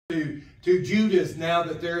to Judas now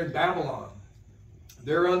that they're in Babylon.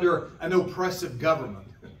 They're under an oppressive government.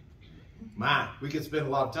 My, we could spend a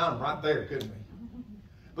lot of time right there, couldn't we?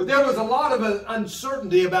 But there was a lot of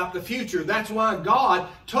uncertainty about the future. That's why God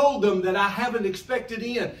told them that I have an expected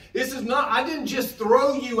end. This is not, I didn't just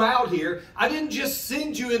throw you out here. I didn't just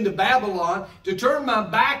send you into Babylon to turn my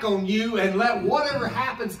back on you and let whatever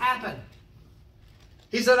happens happen.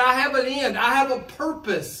 He said, I have an end. I have a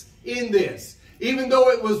purpose in this. Even though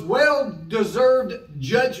it was well-deserved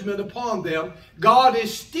judgment upon them, God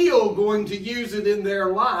is still going to use it in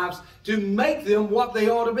their lives to make them what they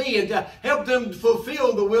ought to be and to help them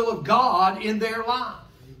fulfill the will of God in their life.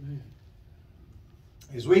 Amen.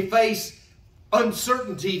 As we face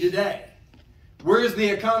uncertainty today, where is the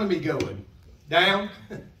economy going? Down?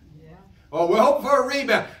 Yeah. Oh, we hope for a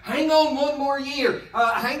rebound. Hang on one more year.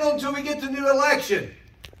 Hang on till we get the new election.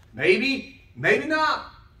 Maybe, maybe not.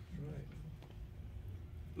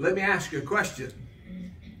 Let me ask you a question.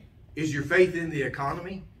 Is your faith in the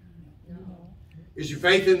economy? No. Is your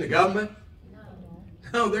faith in the government? No.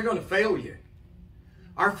 No, they're going to fail you.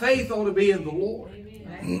 Our faith ought to be in the Lord.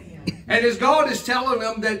 Amen. And as God is telling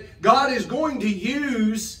them that God is going to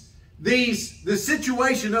use the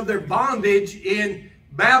situation of their bondage in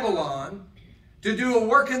Babylon to do a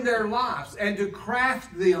work in their lives and to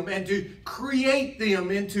craft them and to create them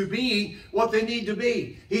into being what they need to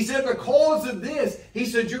be. He said because of this, he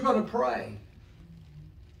said, you're going to pray.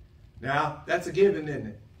 Now, that's a given, isn't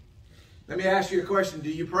it? Let me ask you a question. Do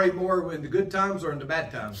you pray more in the good times or in the bad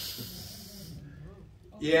times?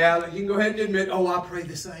 Yeah, you can go ahead and admit, oh, I pray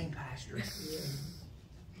the same, Pastor.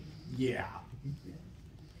 Yeah.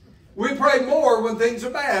 We pray more when things are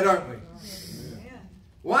bad, aren't we?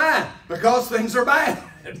 Why? Because things are bad.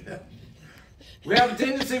 We have a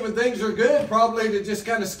tendency when things are good probably to just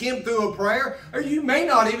kind of skim through a prayer. Or you may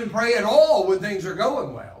not even pray at all when things are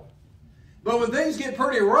going well. But when things get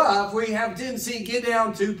pretty rough, we have a tendency to get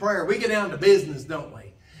down to prayer. We get down to business, don't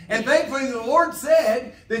we? And thankfully the Lord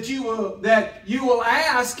said that you will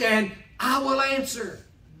ask and I will answer.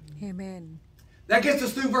 Amen. That gets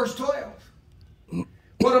us through verse 12.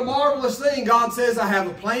 What a marvelous thing. God says, I have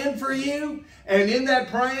a plan for you. And in that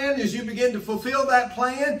plan, as you begin to fulfill that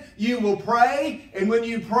plan, you will pray. And when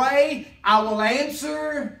you pray, I will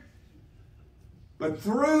answer. But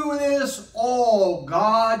through this all,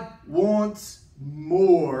 God wants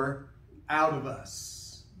more out of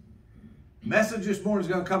us. The message this morning is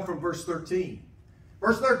going to come from verse 13.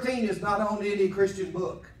 Verse 13 is not on any Christian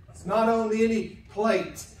book. It's not on any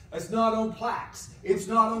plate. It's not on plaques. It's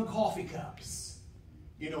not on coffee cups.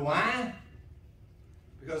 You know why?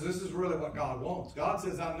 Because this is really what God wants. God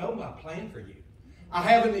says, I know my plan for you. I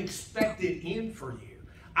have an expected end for you.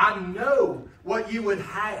 I know what you would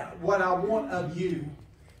have, what I want of you.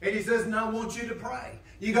 And he says, and I want you to pray.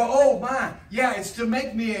 You go, oh my, yeah, it's to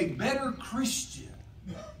make me a better Christian.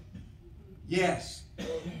 Yes.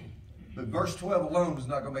 But verse 12 alone is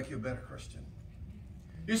not going to make you a better Christian.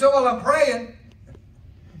 You say, well, I'm praying.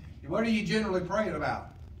 What are you generally praying about?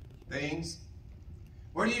 Things.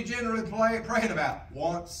 What are you generally praying about?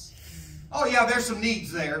 Wants. Oh yeah, there's some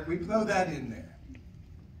needs there. We throw that in there.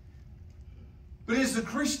 But is the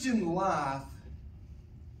Christian life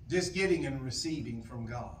just getting and receiving from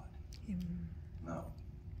God? No.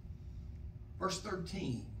 Verse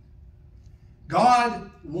 13.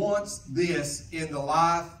 God wants this in the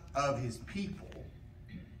life of his people.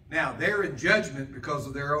 Now, they're in judgment because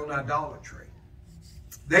of their own idolatry.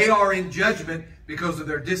 They are in judgment because of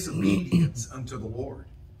their disobedience unto the Lord.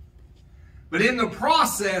 But in the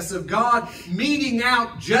process of God meting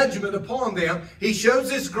out judgment upon them, he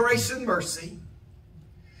shows his grace and mercy.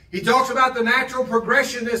 He talks about the natural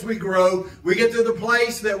progression as we grow. We get to the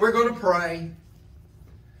place that we're going to pray.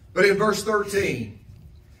 But in verse 13,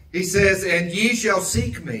 he says, and ye shall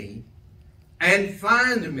seek me and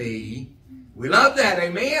find me. We love that,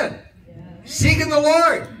 amen. Yeah. Seeking the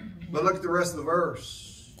Lord. But look at the rest of the verse.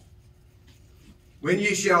 When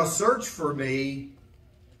ye shall search for me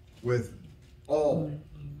with all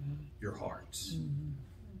your hearts.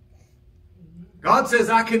 God says,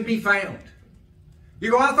 I can be found.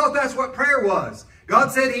 You go, I thought that's what prayer was.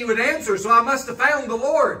 God said he would answer, so I must have found the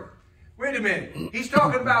Lord. Wait a minute. He's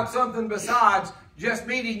talking about something besides just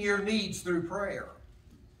meeting your needs through prayer.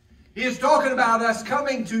 He is talking about us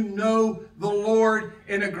coming to know the Lord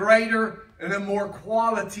in a greater and a more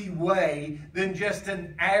quality way than just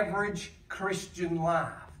an average Christian life.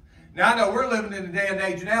 Now, I know we're living in a day and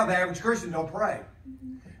age now, the average Christian don't pray.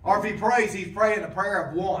 Or if he prays, he's praying a prayer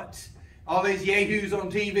of want. All these yahoos on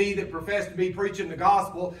TV that profess to be preaching the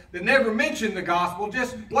gospel, that never mention the gospel,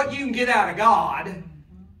 just what you can get out of God.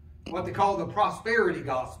 what they call the prosperity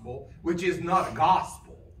gospel, which is not a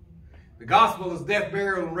gospel. The gospel is death,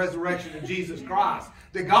 burial, and resurrection of Jesus Christ.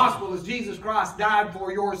 The gospel is Jesus Christ died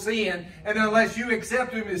for your sin, and unless you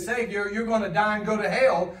accept Him as Savior, you're going to die and go to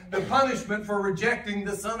hell, the punishment for rejecting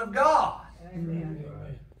the Son of God. Amen.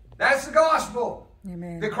 That's the gospel.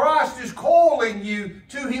 Amen. The Christ is calling you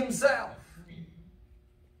to Himself.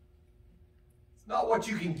 It's not what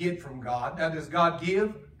you can get from God. Now, does God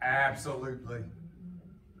give? Absolutely.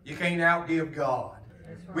 You can't outgive God.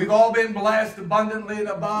 Right. We've all been blessed abundantly and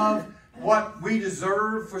above what we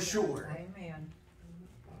deserve for sure. Amen.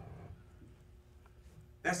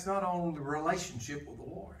 That's not only the relationship with the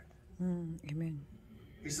Lord. Amen.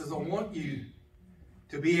 He says, I want you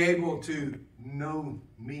to be able to know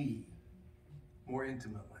me more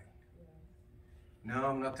intimately. No,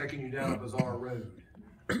 I'm not taking you down a bizarre road.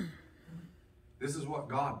 This is what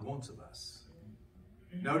God wants of us.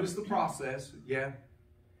 Notice the process. Yeah.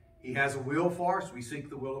 He has a will for us. We seek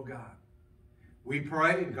the will of God. We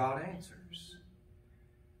pray and God answers.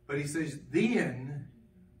 But He says, then,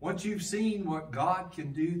 once you've seen what God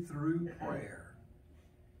can do through prayer,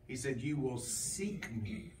 He said, you will seek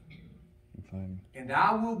me. And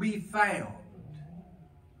I will be found.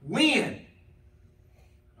 When?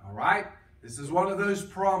 All right? This is one of those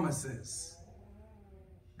promises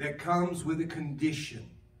that comes with a condition.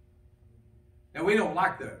 Now, we don't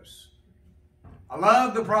like those. I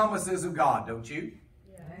love the promises of God, don't you?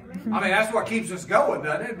 Yeah. I mean, that's what keeps us going,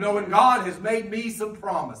 doesn't it? Knowing God has made me some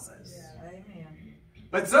promises. Yeah. Amen.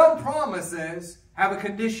 But some promises have a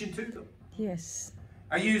condition to them. Yes.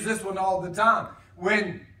 I use this one all the time.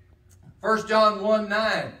 When 1 John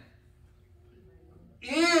 1:9,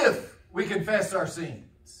 if we confess our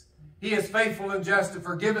sins, He is faithful and just to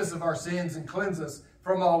forgive us of our sins and cleanse us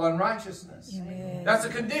from all unrighteousness. Amen. That's a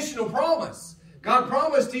conditional promise. God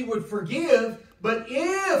promised He would forgive, but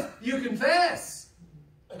if you confess,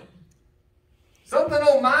 something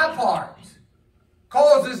on my part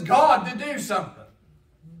causes God to do something.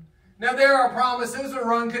 Now, there are promises that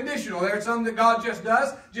are unconditional. There are some that God just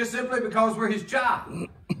does just simply because we're His child.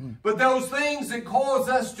 But those things that cause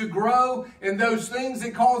us to grow and those things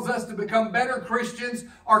that cause us to become better Christians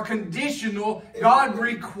are conditional. God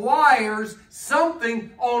requires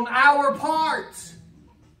something on our part.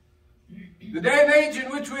 The day and age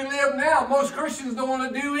in which we live now, most Christians don't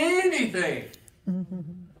want to do anything.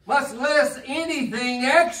 Much less anything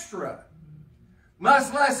extra.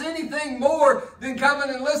 Much less anything more than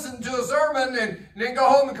coming and listen to a sermon and then go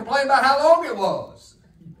home and complain about how long it was.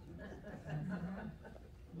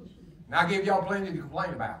 And I'll give y'all plenty to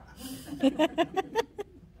complain about.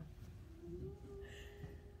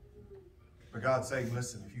 But God's saying,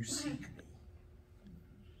 listen, if you seek me,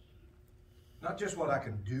 not just what I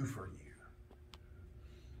can do for you,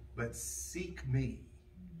 but seek me.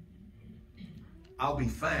 I'll be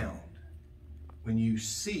found when you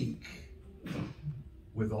seek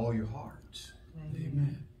with all your heart.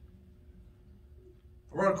 Amen.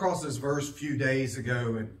 I ran across this verse a few days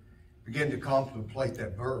ago and began to contemplate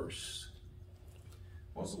that verse.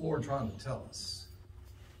 What's the Lord trying to tell us?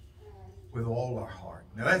 With all our heart.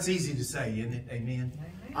 Now that's easy to say, isn't it? Amen.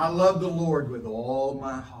 Amen. I love the Lord with all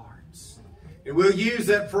my heart. And we'll use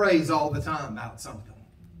that phrase all the time about something.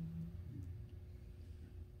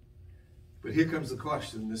 But here comes the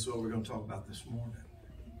question. This is what we're going to talk about this morning.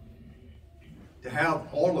 To have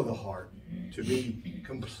all of the heart, to be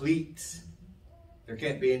complete, there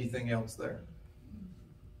can't be anything else there.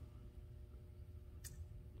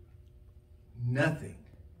 Nothing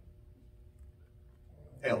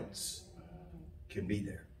else can be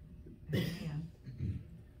there.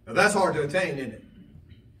 Now that's hard to attain, isn't it?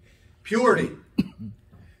 Purity.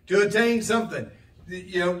 To attain something.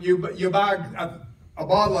 You know, you buy a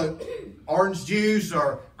bottle of orange juice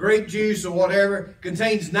or grape juice or whatever,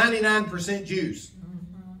 contains 99% juice.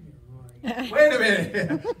 Wait a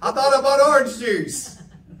minute. I thought I bought orange juice.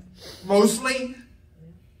 Mostly.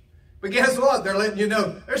 But guess what? They're letting you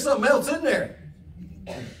know there's something else in there.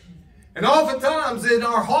 And oftentimes in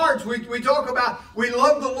our hearts, we talk about we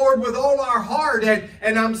love the Lord with all our heart,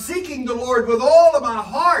 and I'm seeking the Lord with all of my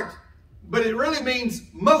heart. But it really means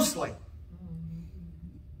mostly.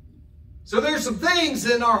 So there's some things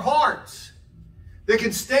in our hearts that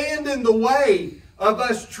can stand in the way of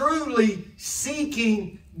us truly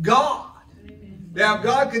seeking God. Now, if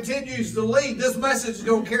God continues to lead, this message is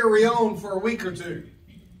going to carry on for a week or two.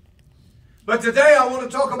 But today I want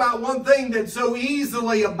to talk about one thing that so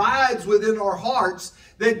easily abides within our hearts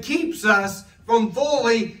that keeps us from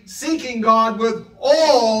fully seeking God with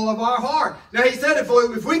all of our heart. Now, He said if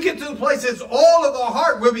we get to the place that's all of our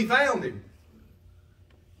heart, we'll be found Him.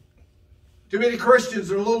 Too many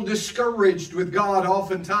Christians are a little discouraged with God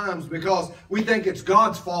oftentimes because we think it's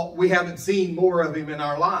God's fault we haven't seen more of Him in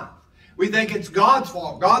our life. We think it's God's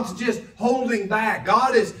fault. God's just holding back.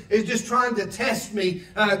 God is just trying to test me.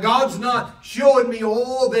 God's not showing me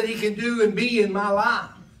all that He can do and be in my life.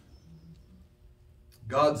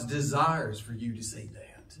 God's desire is for you to see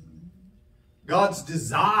that. God's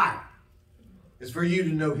desire is for you to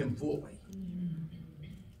know Him fully.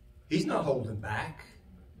 He's not holding back.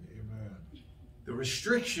 Amen. The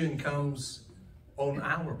restriction comes on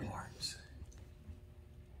our part.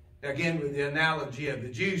 Again, with the analogy of the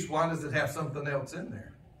juice, why does it have something else in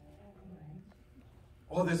there?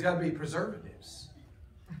 Well, there's got to be preservatives.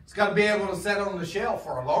 It's got to be able to sit on the shelf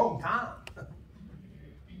for a long time.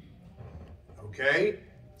 Okay?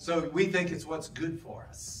 So we think it's what's good for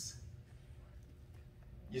us.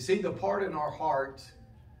 You see, the part in our heart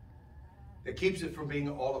that keeps it from being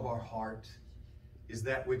all of our heart is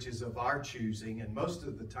that which is of our choosing. And most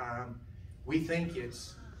of the time, we think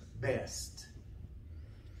it's best.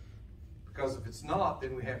 Because if it's not,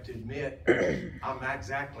 then we have to admit, I'm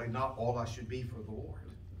exactly not all I should be for the Lord.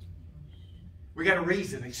 We got a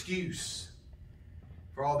reason, excuse,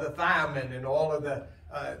 for all the thiamine and all of the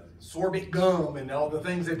sorbate gum and all the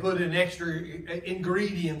things they put in extra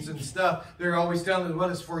ingredients and stuff. They're always telling us what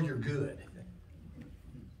is for your good.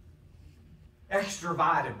 Extra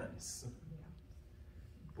vitamins.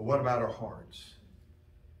 But what about our hearts?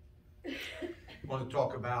 I want to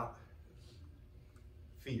talk about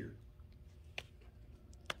fear.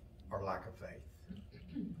 Or lack of faith.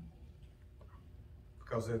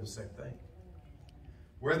 Because they're the same thing.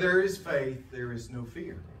 Where there is faith, there is no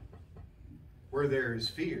fear. Where there is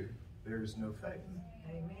fear, there is no faith.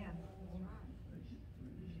 Amen.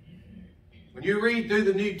 When you read through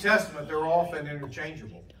the New Testament, they're often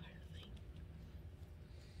interchangeable.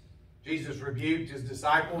 Jesus rebuked His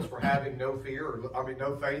disciples for having no faith or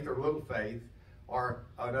little faith, or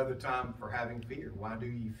another time for having fear. Why do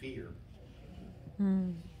you fear?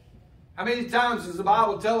 How many times does the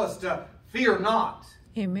Bible tell us to fear not?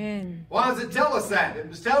 Amen. Why does it tell us that?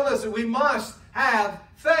 It's telling us that we must have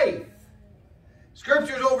faith.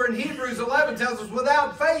 Scriptures over in Hebrews 11 tells us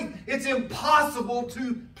without faith, it's impossible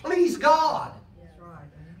to please God. That's right.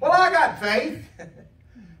 Well, I got faith.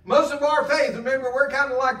 Most of our faith, remember, we're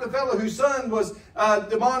kind of like the fellow whose son was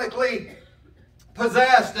demonically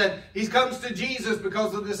possessed, and he comes to Jesus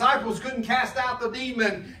because the disciples couldn't cast out the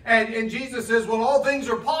demon, and Jesus says, well, all things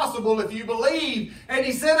are possible if you believe. And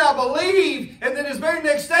he said, I believe, and then his very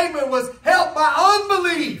next statement was, help my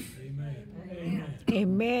unbelief. Amen.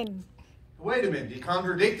 Amen. Wait a minute, did he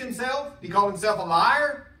contradict himself? Did he call himself a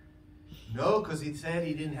liar? No, because he said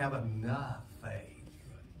he didn't have enough faith.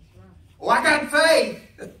 Oh, I got faith.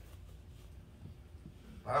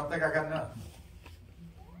 I don't think I got enough.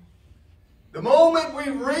 The moment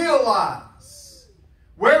we realize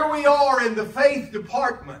where we are in the faith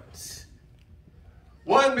department,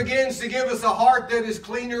 one begins to give us a heart that is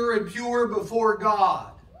cleaner and pure before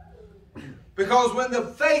God. Because when the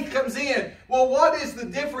faith comes in, well, what is the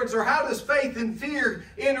difference, or how does faith and fear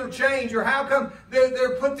interchange, or how come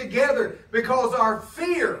they're put together? Because our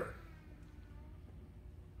fear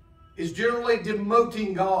is generally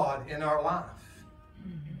demoting God in our life.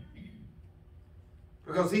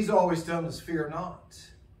 Because He's always telling us, fear not.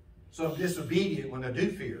 So I'm disobedient when I do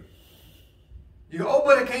fear. You go, oh,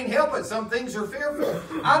 but I can't help it. Some things are fearful.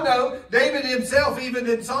 I know. David himself, even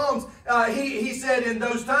in Psalms, he said, in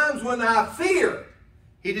those times when I fear,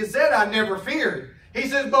 he just said, I never feared. He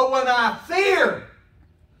says, but when I fear,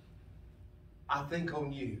 I think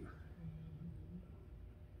on you.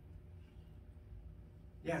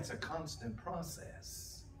 Yeah, it's a constant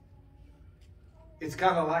process. It's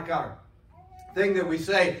kind of like our thing that we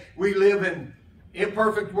say, we live in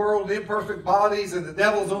imperfect world, imperfect bodies, and the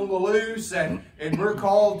devil's on the loose, and we're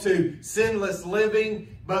called to sinless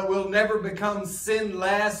living, but we'll never become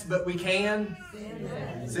sinless, but we can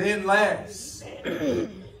sinless.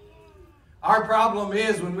 Our problem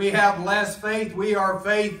is when we have less faith, we are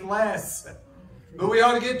faithless. But we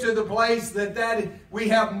ought to get to the place that we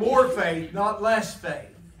have more faith, not less faith.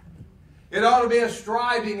 It ought to be a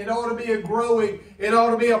striving. It ought to be a growing. It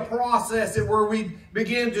ought to be a process where we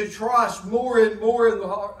begin to trust more and more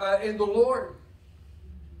in the Lord.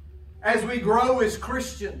 As we grow as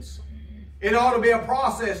Christians, it ought to be a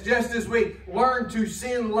process, just as we learn to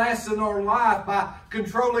sin less in our life by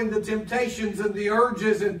controlling the temptations and the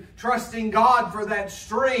urges and trusting God for that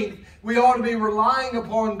strength. We ought to be relying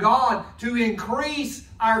upon God to increase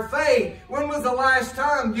our faith. When was the last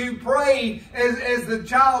time you prayed as the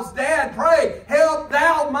child's dad prayed, help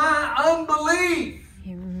thou my unbelief?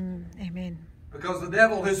 Amen. because the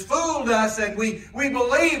devil has fooled us and we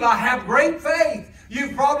believe I have great faith.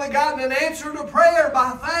 You've probably gotten an answer to prayer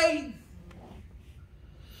by faith.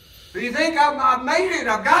 Do you think I've made it?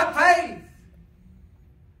 I've got faith.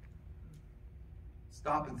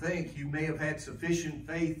 Stop and think. You may have had sufficient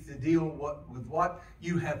faith to deal with what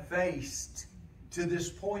you have faced to this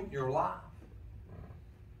point in your life.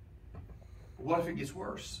 But what if it gets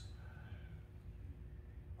worse?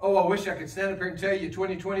 Oh, I wish I could stand up here and tell you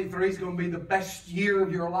 2023 is going to be the best year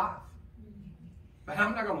of your life. But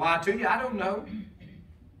I'm not going to lie to you. I don't know.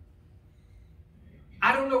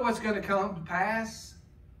 I don't know what's going to come to pass.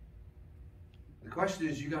 The question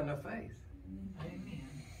is, you got enough faith? Amen.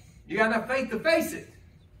 You got enough faith to face it?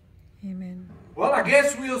 Amen. Well, I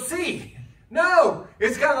guess we'll see. No,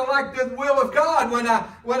 it's kind of like the will of God.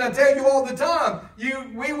 When I tell you all the time,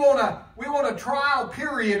 we want a trial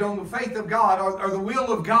period on the faith of God or the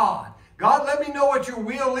will of God. God, let me know what your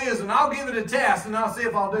will is, and I'll give it a test, and I'll see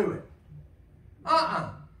if I'll do it.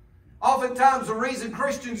 Oftentimes, the reason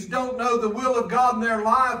Christians don't know the will of God in their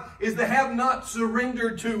life is they have not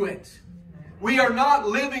surrendered to it. We are not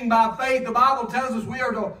living by faith. The Bible tells us we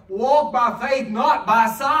are to walk by faith, not by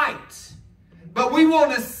sight. But we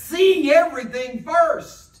want to see everything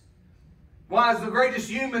first. Why is the greatest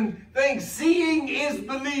human thing? Seeing is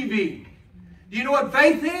believing. Do you know what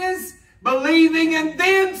faith is? Believing and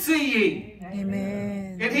then seeing.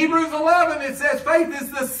 Amen. In Hebrews 11 it says faith is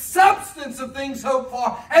the substance of things hoped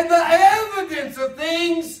for and the evidence of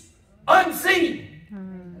things unseen.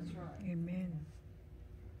 That's right. Amen.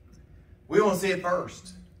 We want to see it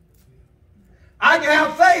first. I can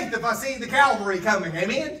have faith if I see the cavalry coming.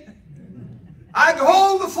 Amen. I can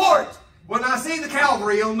hold the fort when I see the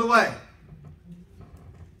cavalry on the way.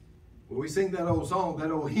 Well, we sing that old song, that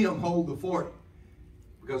old hymn, Hold the Fort,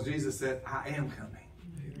 because Jesus said, I am coming.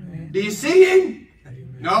 Amen. Do you see him?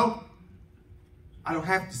 Amen. No. I don't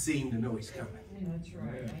have to see him to know he's coming. That's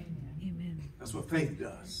right. Amen. That's what faith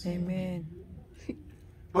does. Amen.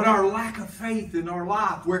 But our lack of faith in our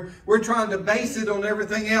life, we're trying to base it on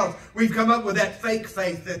everything else. We've come up with that fake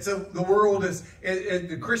faith that the world is,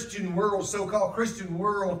 the Christian world, so-called Christian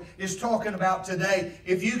world, is talking about today.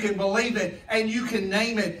 If you can believe it and you can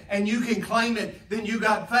name it and you can claim it, then you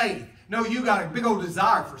got faith. No, you got a big old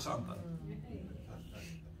desire for something.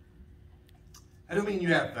 I don't mean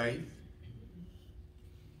you have faith.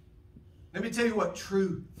 Let me tell you what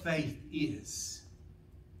true faith is.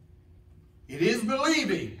 It is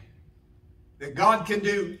believing that God can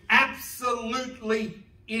do absolutely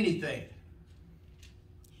anything.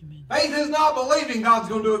 Amen. Faith is not believing God's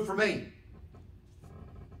going to do it for me.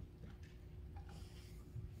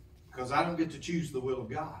 Because I don't get to choose the will of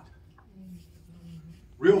God.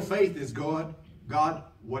 Real faith is God,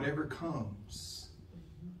 whatever comes,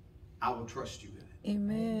 I will trust you in it.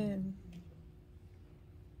 Amen.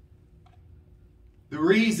 The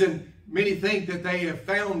reason many think that they have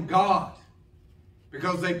found God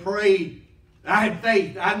because they prayed, I had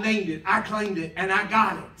faith, I named it, I claimed it, and I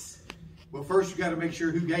got it. Well, first you got to make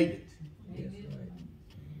sure who gave it.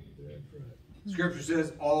 Scripture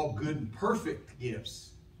says all good and perfect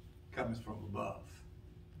gifts comes from above.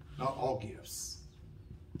 Not all gifts.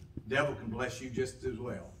 The devil can bless you just as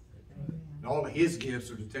well. And all of his gifts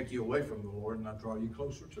are to take you away from the Lord and not draw you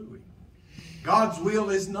closer to him. God's will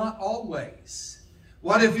is not always.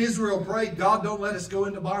 What if Israel prayed, God, don't let us go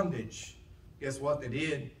into bondage? Guess what? They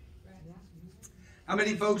did. How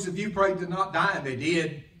many folks have you prayed to not die and they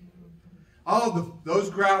did?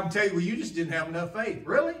 Those crowd tell you, well, you just didn't have enough faith.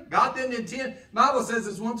 Really? God didn't intend. The Bible says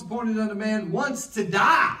it's once appointed unto man once to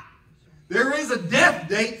die. There is a death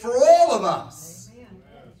date for all of us.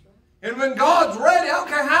 And when God's ready, I don't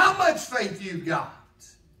care how much faith you've got.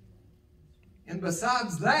 And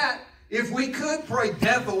besides that, if we could pray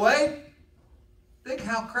death away, think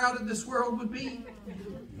how crowded this world would be.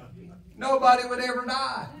 Nobody would ever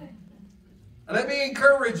die. Let me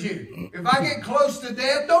encourage you. If I get close to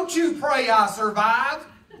death, don't you pray I survive.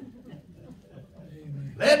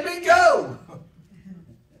 Let me go. I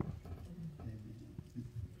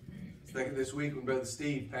was thinking this week when Brother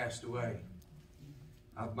Steve passed away.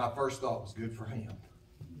 My first thought was good for him.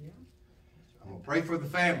 I'm going to pray for the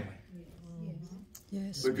family.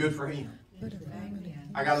 Yes. But good for him.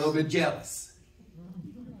 I got a little bit jealous.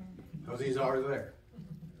 Because he's already there.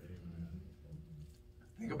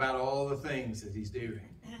 Think about all the things that he's doing.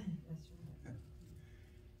 I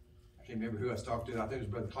can't remember who I was talking to. I think it was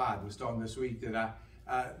Brother Clyde who was talking this week that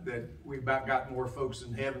that we about got more folks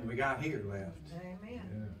in heaven than we got here left. Amen.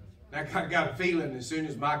 Yeah. I kind of got a feeling as soon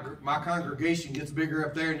as my congregation gets bigger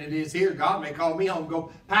up there than it is here, God may call me home and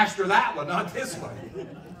go, pastor that one, not this one.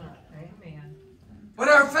 Amen. But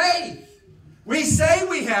our faith. We say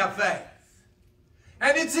we have faith.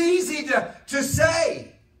 And it's easy to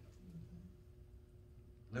say.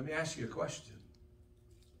 Let me ask you a question.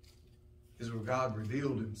 Is where God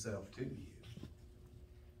revealed himself to you?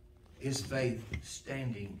 Is faith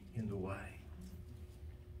standing in the way?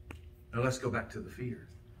 Now let's go back to the fear.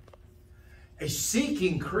 A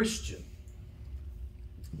seeking Christian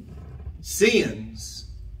sins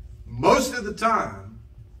most of the time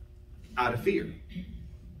out of fear.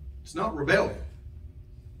 It's not rebellion.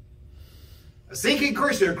 A seeking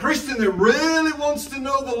Christian, a Christian that really wants to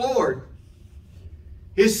know the Lord,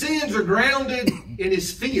 his sins are grounded in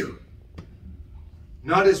his fear,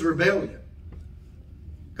 not his rebellion.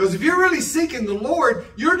 Because if you're really seeking the Lord,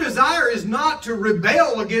 your desire is not to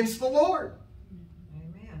rebel against the Lord.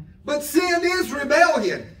 Amen. But sin is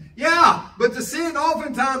rebellion. Yeah, but the sin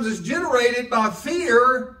oftentimes is generated by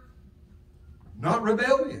fear, not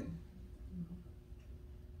rebellion.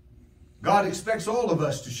 God expects all of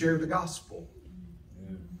us to share the gospel.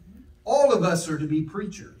 All of us are to be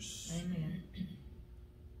preachers. Amen.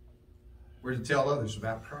 We're to tell others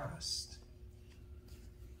about Christ.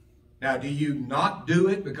 Now, do you not do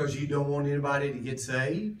it because you don't want anybody to get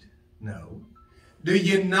saved? No. Do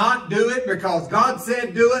you not do it because God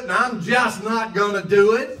said do it and I'm just not going to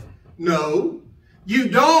do it? No. You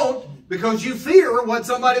don't because you fear what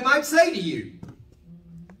somebody might say to you.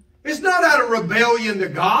 It's not out of rebellion to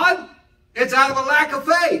God. It's out of a lack of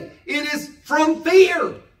faith. It is from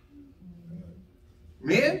fear.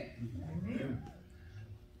 Amen? Amen.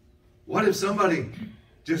 What if somebody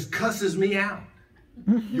just cusses me out?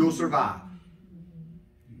 You'll survive.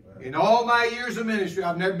 In all my years of ministry,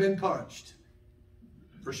 I've never been punched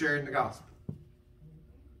for sharing the gospel.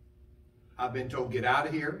 I've been told, get out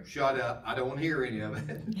of here, shut up. I don't want to hear any of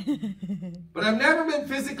it. But I've never been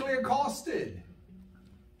physically accosted.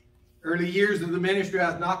 Early years of the ministry, I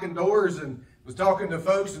was knocking doors and was talking to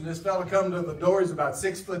folks, and this fella come to the door. He's about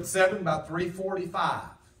 6'7", about 345.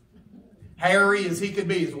 Hairy as he could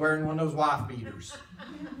be. He's wearing one of those wife beaters.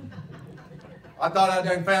 I thought I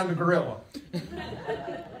done found a gorilla. And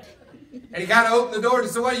he kind of opened the door and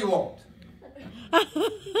said, what do you want?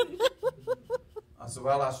 I said,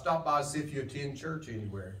 well, I stopped by to see if you attend church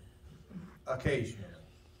anywhere. Occasionally.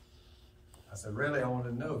 I said, really, I want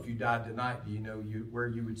to know if you died tonight, do you know where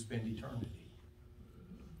you would spend eternity?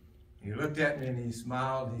 He looked at me and he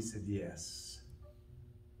smiled and he said, yes,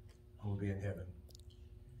 I will be in heaven.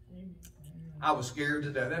 I was scared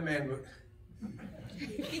to death. That man,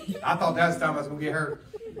 I thought that was the time I was going to get hurt.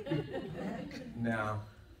 No.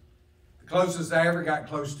 The closest I ever got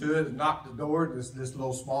close to it is knocked the door. This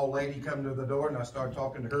little small lady come to the door and I started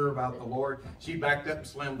talking to her about the Lord. She backed up and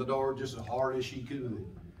slammed the door just as hard as she could.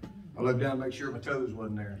 I looked down to make sure my toes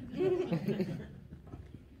wasn't there.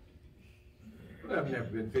 But I've never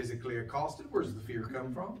been physically accosted. Where does the fear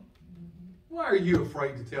come from? Why are you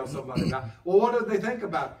afraid to tell somebody about it? Well, what do they think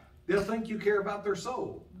about it? They'll think you care about their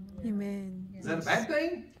soul. Amen. Is that a bad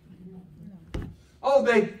thing? Oh,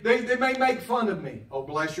 they may make fun of me. Oh,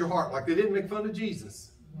 bless your heart. Like they didn't make fun of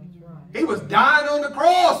Jesus. That's right. He was dying on the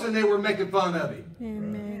cross and they were making fun of him.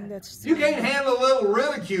 Amen. That's true. You can't handle a little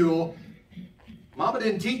ridicule. Mama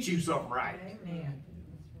didn't teach you something right. Amen.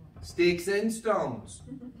 Sticks and stones.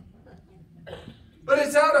 But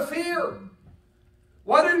it's out of fear.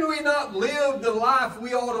 Why didn't we not live the life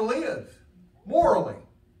we ought to live? Morally.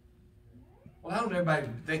 Well, I don't everybody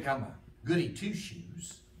think I'm a goody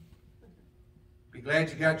two-shoes. Be glad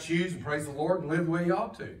you got shoes and praise the Lord and live the way you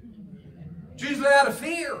ought to. It's usually out of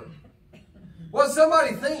fear. What does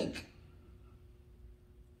somebody think?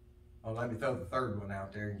 Oh, let me throw the third one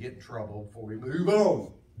out there and get in trouble before we move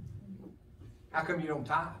on. How come you don't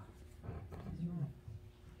tithe?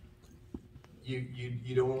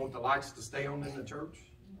 You don't want the lights to stay on in the church?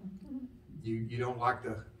 You don't like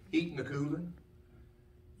the heat and the cooling?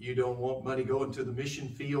 You don't want money going to the mission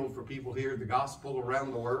field for people hear the gospel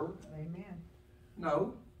around the world? Amen.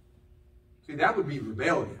 No. See, that would be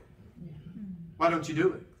rebellion. Why don't you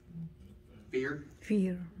do it? Fear?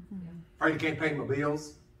 Fear. Afraid you can't pay my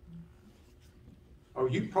bills? Or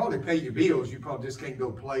you probably pay your bills, you probably just can't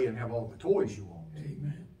go play and have all the toys you want.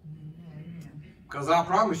 Amen. Because I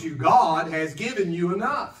promise you, God has given you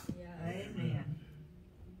enough. Amen.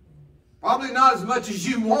 Probably not as much as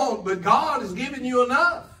you want, but God has given you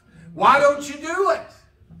enough. Why don't you do it?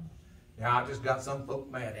 Yeah, I just got some folk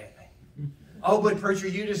mad at me. Oh, but preacher,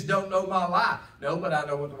 you just don't know my life. No, but I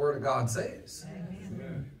know what the Word of God says.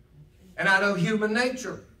 Amen. And I know human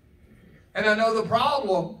nature. And I know the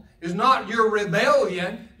problem is not your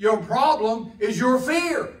rebellion. Your problem is your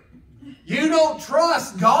fear. You don't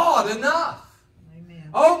trust God enough. Amen.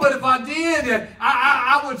 Oh, but if I did,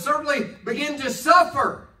 I would certainly begin to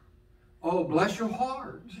suffer. Oh, bless your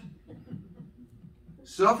heart.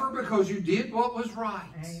 Suffer because you did what was right.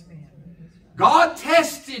 Amen. God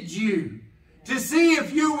tested you to see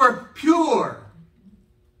if you were pure.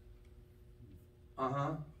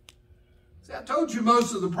 See, I told you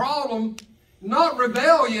most of the problem, not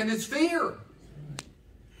rebellion, it's fear.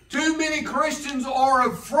 Too many Christians are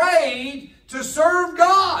afraid to serve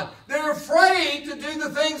God. They're afraid to do the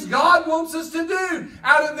things God wants us to do.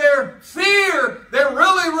 Out of their fear, they're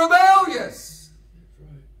really rebellious.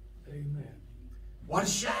 That's right. Amen. What a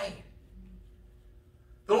shame.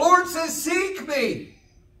 The Lord says, seek me,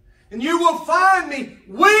 and you will find me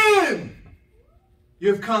when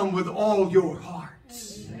you've come with all your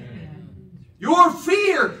hearts. Amen. Your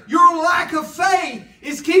fear, your lack of faith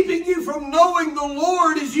is keeping you from knowing the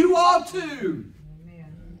Lord as you ought to.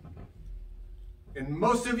 And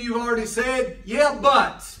most of you have already said, yeah,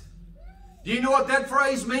 but. Do you know what that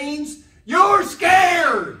phrase means? You're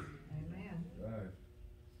scared. Amen. Right.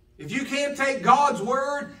 If you can't take God's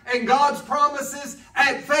word and God's promises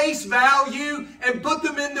at face value and put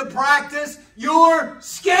them into practice, you're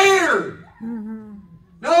scared. Mm-hmm.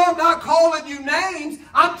 No, I'm not calling you names.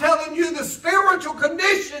 I'm telling you the spiritual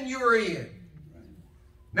condition you're in.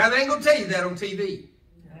 Now, they ain't going to tell you that on TV.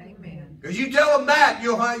 Because you tell them that,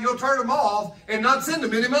 you'll turn them off and not send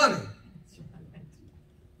them any money.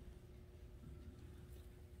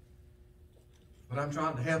 But I'm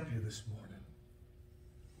trying to help you this morning.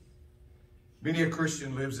 Many a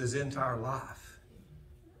Christian lives his entire life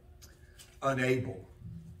unable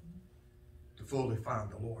to fully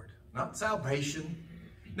find the Lord. Not salvation.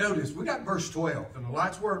 Notice, we got verse 12, and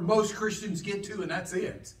that's where most Christians get to, and that's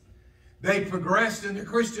it. They've progressed in the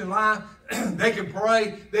Christian life. They can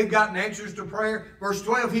pray. They've gotten answers to prayer. Verse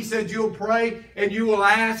 12, he said, you'll pray and you will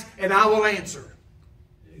ask and I will answer.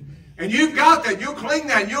 Amen. And you've got that. You'll cling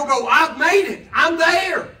that. And you'll go, I've made it. I'm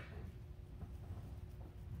there.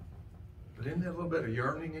 But isn't there a little bit of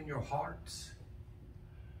yearning in your hearts?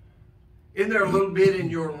 Isn't there a little bit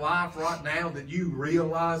in your life right now that you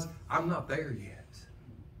realize, I'm not there yet?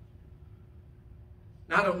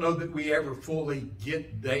 And I don't know that we ever fully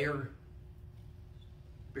get there,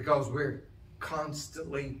 because we're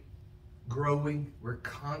constantly growing. We're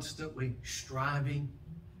constantly striving.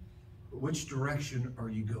 But which direction are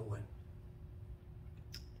you going?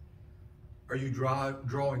 Are you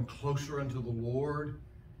drawing closer unto the Lord,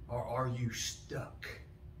 or are you stuck?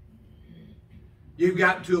 You've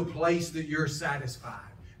gotten to a place that you're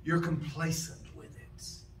satisfied. You're complacent with it.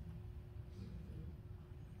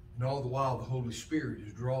 And all the while, the Holy Spirit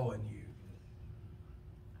is drawing you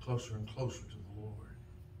closer and closer to the Lord.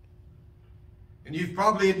 And you've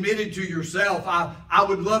probably admitted to yourself, I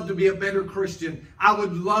would love to be a better Christian. I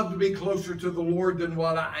would love to be closer to the Lord than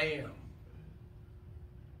what I am.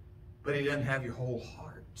 But He doesn't have your whole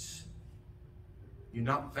heart. You've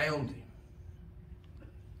not found Him.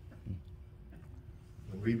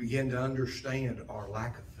 When we begin to understand our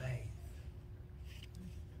lack of faith,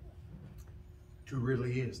 it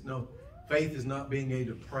really is. No, faith is not being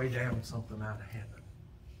able to pray down something out of heaven.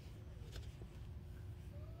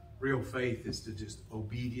 Real faith is to just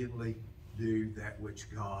obediently do that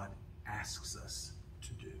which God asks us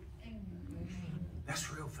to do.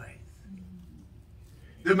 That's real faith.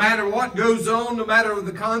 No matter what goes on, no matter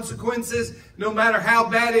the consequences, no matter how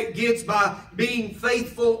bad it gets, by being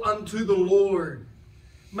faithful unto the Lord.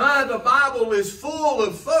 The Bible is full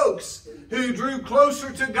of folks who drew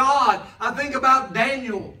closer to God. I think about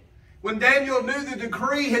Daniel. When Daniel knew the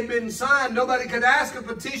decree had been signed, nobody could ask a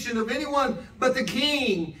petition of anyone but the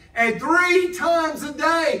king. And 3 times a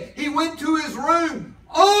day, he went to his room,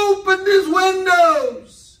 opened his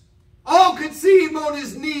windows. All could see him on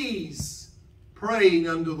his knees, praying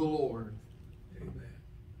unto the Lord. Amen.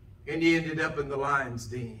 And he ended up in the lion's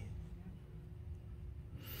den.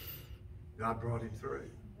 God brought him through.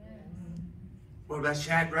 What about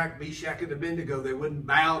Shadrach, Meshach, and Abednego? They wouldn't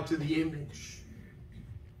bow to the image.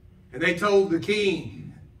 And they told the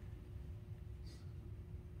king,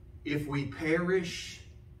 if we perish,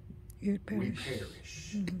 we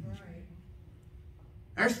perish. Mm-hmm.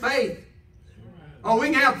 There's faith. Oh, we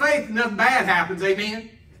can have faith and nothing bad happens, amen?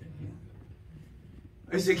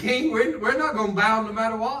 They said, King, we're not going to bow no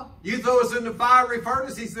matter what. You throw us in the fiery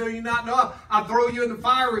furnace. He said, you not know I throw you in the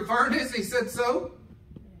fiery furnace? He said, so.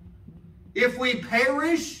 If we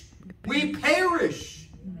perish, we perish.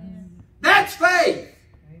 That's faith.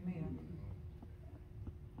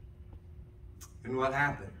 And what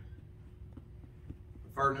happened? The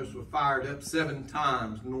furnace was fired up 7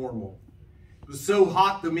 times normal. It was so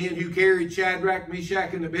hot, the men who carried Shadrach,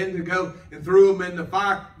 Meshach, and Abednego and threw them in the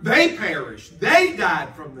fire, they perished. They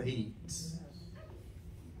died from the heat.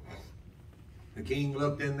 The king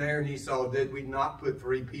looked in there and he saw, did we not put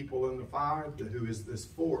 3 people in the fire? Who is this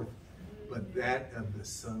 4th? But that of the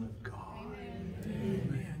Son of God.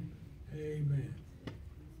 Amen. Amen.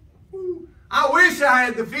 Woo. I wish I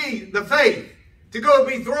had the faith to go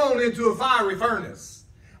be thrown into a fiery furnace.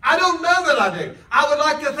 I don't know that I do. I would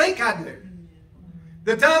like to think I do.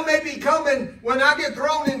 The time may be coming when I get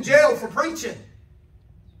thrown in jail for preaching.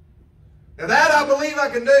 Now that I believe I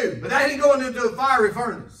can do, but that ain't going into a fiery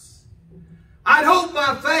furnace. I'd hope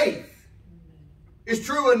my faith is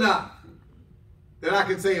true enough that I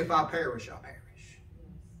can say if I perish, I perish.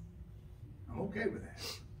 I'm okay with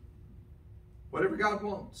that. Whatever God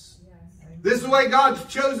wants. This is the way God's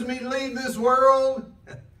chosen me to leave this world.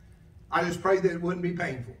 I just pray that it wouldn't be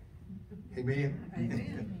painful. Amen.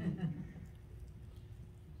 Amen.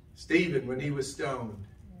 Stephen, when he was stoned,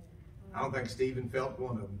 I don't think Stephen felt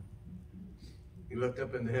one of them. He looked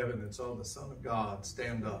up into heaven and saw the Son of God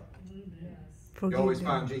stand up. You always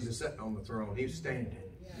find Jesus sitting on the throne. He was standing.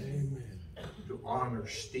 Amen. To honor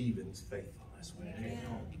Stephen's faithfulness when it came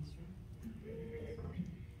home.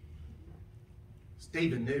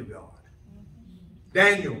 Stephen knew God.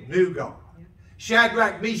 Daniel knew God.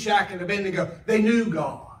 Shadrach, Meshach, and Abednego, they knew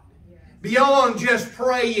God. Beyond just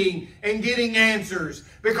praying and getting answers.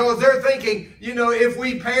 Because they're thinking, you know, if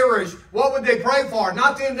we perish, what would they pray for?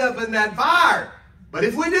 Not to end up in that fire. But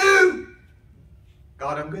if we do,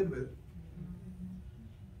 God, I'm good with it.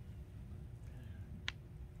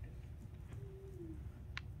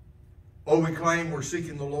 Oh, we claim we're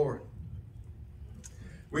seeking the Lord.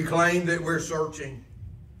 We claim that we're searching.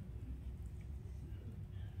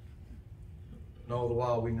 And all the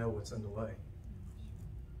while we know what's in the way.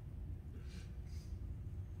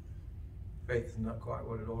 Faith is not quite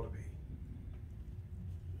what it ought to be.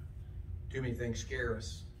 Too many things scare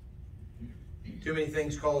us. Too many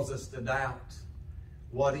things cause us to doubt.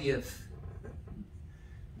 What if?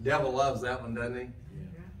 The devil loves that one, doesn't he?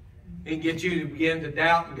 He can get you to begin to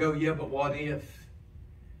doubt and go, yeah, but what if?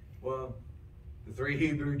 Well, the 3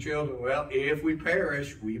 Hebrew children, well, if we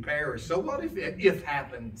perish, we perish. So what if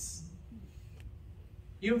happens?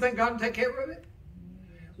 You don't think God will take care of it?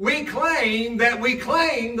 We claim that we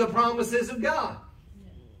claim the promises of God.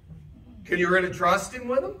 Can you really trust Him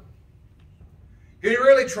with them? Can you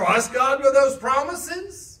really trust God with those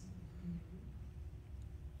promises?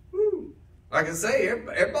 Woo. Like I say,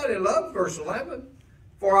 everybody loves verse 11.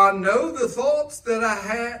 For I know the thoughts that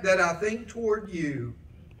I think toward you.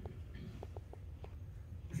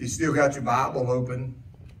 If you still got your Bible open,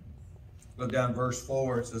 look down verse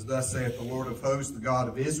 4. It says, thus saith the Lord of hosts, the God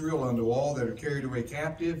of Israel, unto all that are carried away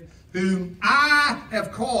captive, whom I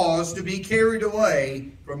have caused to be carried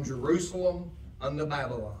away from Jerusalem unto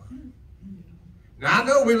Babylon. Now I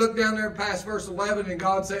know we look down there past verse 11 and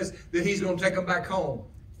God says that He's going to take them back home.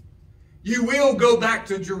 You will go back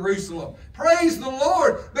to Jerusalem. Praise the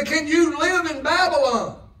Lord. But can you live in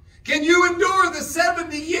Babylon? Can you endure the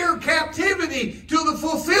 70-year captivity to the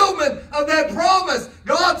fulfillment of that promise?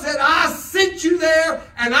 God said, I sent you there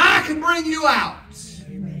and I can bring you out.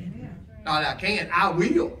 Amen. Not I can't, I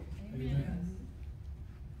will. Amen.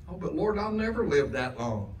 Oh, but Lord, I'll never live that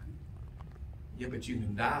long. Yeah, but you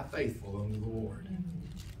can die faithful unto the Lord.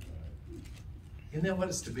 Isn't that what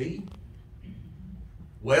it's to be?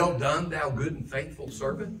 Well done, thou good and faithful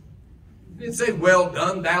servant. He didn't say, well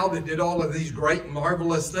done, thou that did all of these great and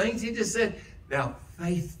marvelous things. He just said, thou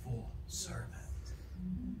faithful servant.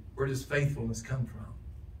 Where does faithfulness come from?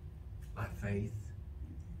 By faith.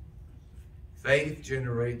 Faith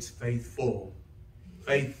generates faithful.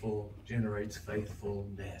 Faithful generates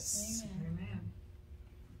faithfulness. Amen.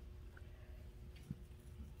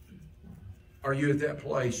 Are you at that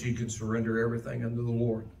place you can surrender everything unto the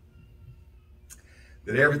Lord?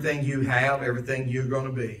 That everything you have, everything you're going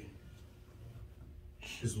to be,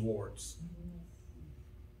 is the Lord's.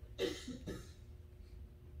 Have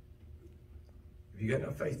you got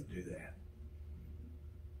enough faith to do that?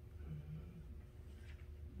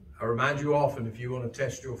 I remind you often, if you want to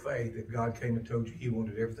test your faith, if God came and told you He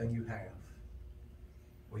wanted everything you have,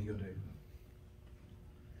 what are you going to do?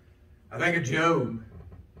 I think of Job.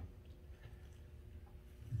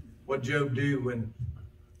 What did Job do when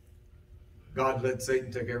God let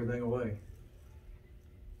Satan take everything away?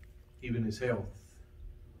 Even his health.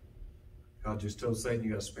 God just told Satan,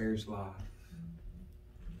 you got to spare his life.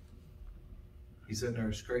 He's sitting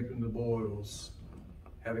there scraping the boils,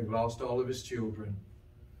 having lost all of his children,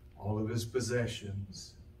 all of his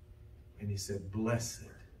possessions. And he said, blessed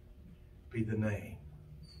be the name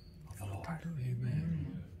of the Lord.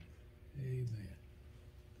 Amen. Amen.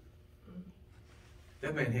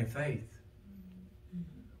 That man had faith.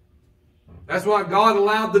 That's why God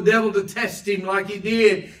allowed the devil to test him like he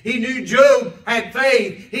did. He knew Job had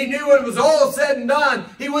faith. He knew when it was all said and done,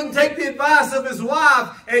 he wouldn't take the advice of his wife,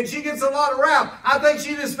 and she gets a lot of rap. I think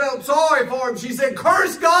she just felt sorry for him. She said,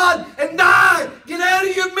 curse God and die. Get out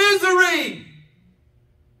of your misery.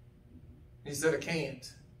 He said, I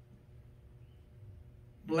can't.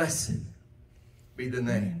 Blessed be the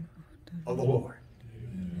name of the Lord.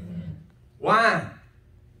 Why?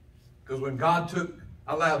 Because when God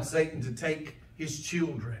allowed Satan to take his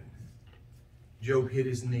children, Job hit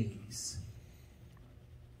his knees.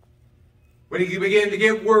 When he began to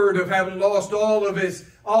get word of having lost all of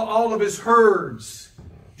his herds,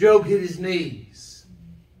 Job hit his knees.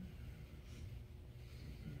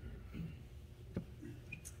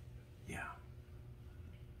 Yeah.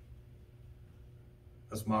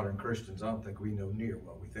 Us modern Christians, I don't think we know near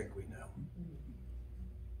what we think we know.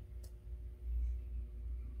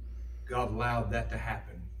 God allowed that to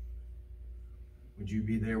happen. Would you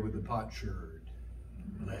be there with the potsherd?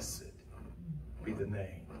 Blessed be the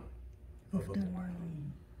name of the Lord.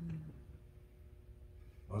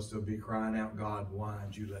 Most will be crying out, God, why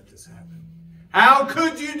did you let this happen? How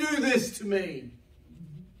could you do this to me?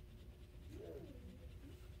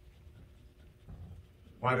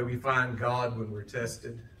 Why do we find God when we're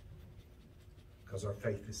tested? Because our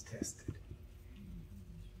faith is tested.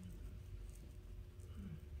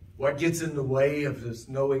 What gets in the way of us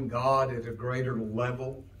knowing God at a greater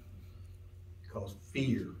level? Because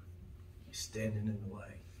fear is standing in the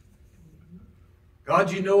way.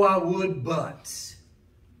 God, you know I would, but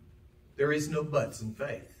there is no buts in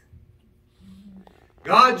faith.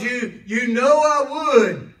 God, you know I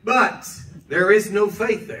would, but there is no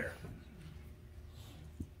faith there.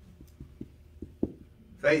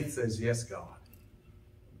 Faith says, yes, God.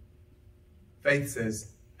 Faith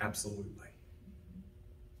says, absolutely.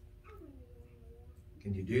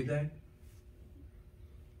 Can you do that?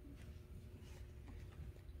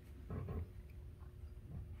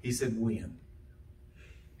 He said, when.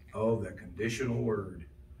 Oh, the conditional word.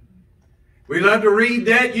 We love to read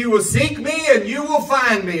that. You will seek me and you will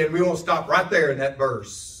find me. And we won't stop right there in that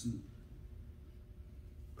verse.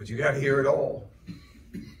 But you got to hear it all.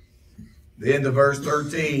 The end of verse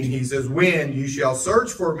 13, he says, when you shall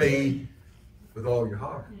search for me with all your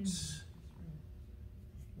hearts.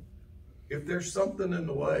 If there's something in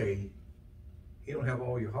the way, you don't have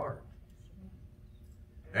all your heart.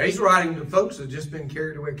 Now, he's writing to folks that have just been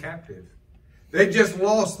carried away captive. They've just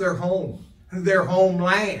lost their home, their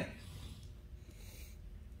homeland.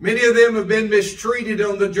 Many of them have been mistreated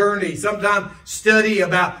on the journey. Sometimes study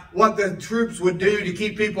about what the troops would do to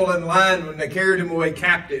keep people in line when they carried them away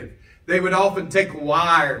captive. They would often take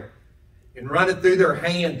wire and run it through their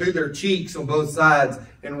hand, through their cheeks on both sides,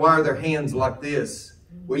 and wire their hands like this.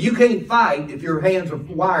 Well, you can't fight if your hands are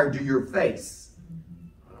wired to your face.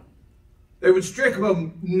 They would strip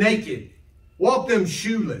them naked, walk them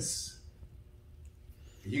shoeless.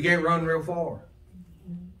 You can't run real far.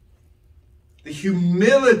 The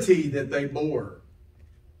humility that they bore.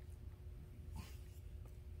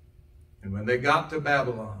 And when they got to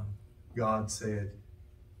Babylon, God said,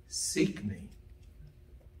 seek me,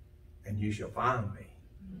 and you shall find me,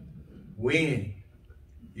 when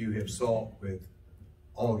you have sought with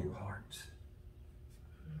all your heart.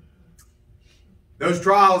 Those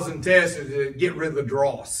trials and tests are to get rid of the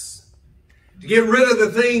dross, to get rid of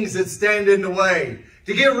the things that stand in the way,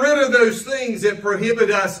 to get rid of those things that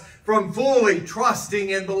prohibit us from fully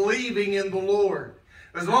trusting and believing in the Lord.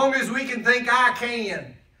 As long as we can think, I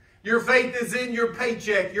can. Your faith is in your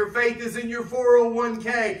paycheck. Your faith is in your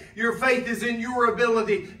 401k. Your faith is in your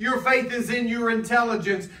ability. Your faith is in your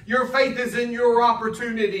intelligence. Your faith is in your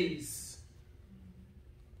opportunities.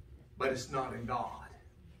 But it's not in God.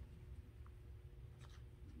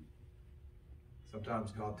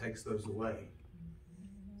 Sometimes God takes those away.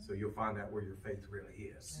 So you'll find out where your faith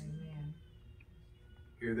really is. Amen.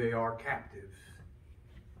 Here they are captive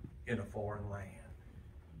in a foreign land.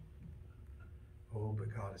 Oh,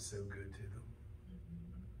 but God is so good to them.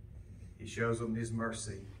 He shows them his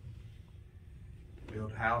mercy.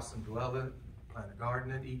 Build a house and dwell in it. Plant a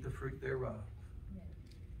garden and eat the fruit thereof.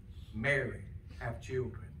 Marry, have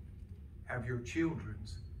children. Have your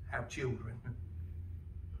children's have children.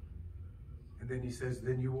 And then he says,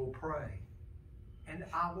 then you will pray, and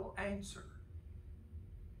I will answer.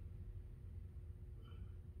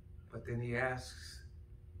 But then he asks,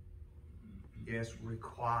 yes,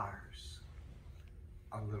 requires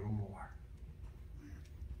a little more.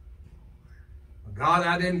 God,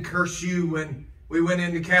 I didn't curse you we went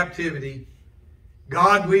into captivity.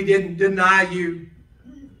 God, we didn't deny you.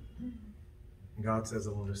 And God says,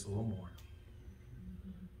 I want just a little more.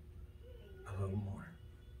 A little more.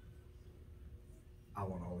 I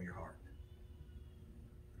want all your heart.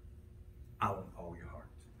 I want all your heart.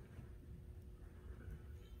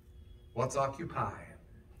 What's occupying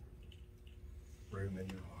room in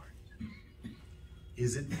your heart?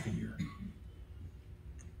 Is it fear?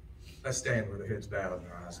 Let's stand with our heads bowed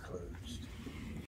and our eyes closed.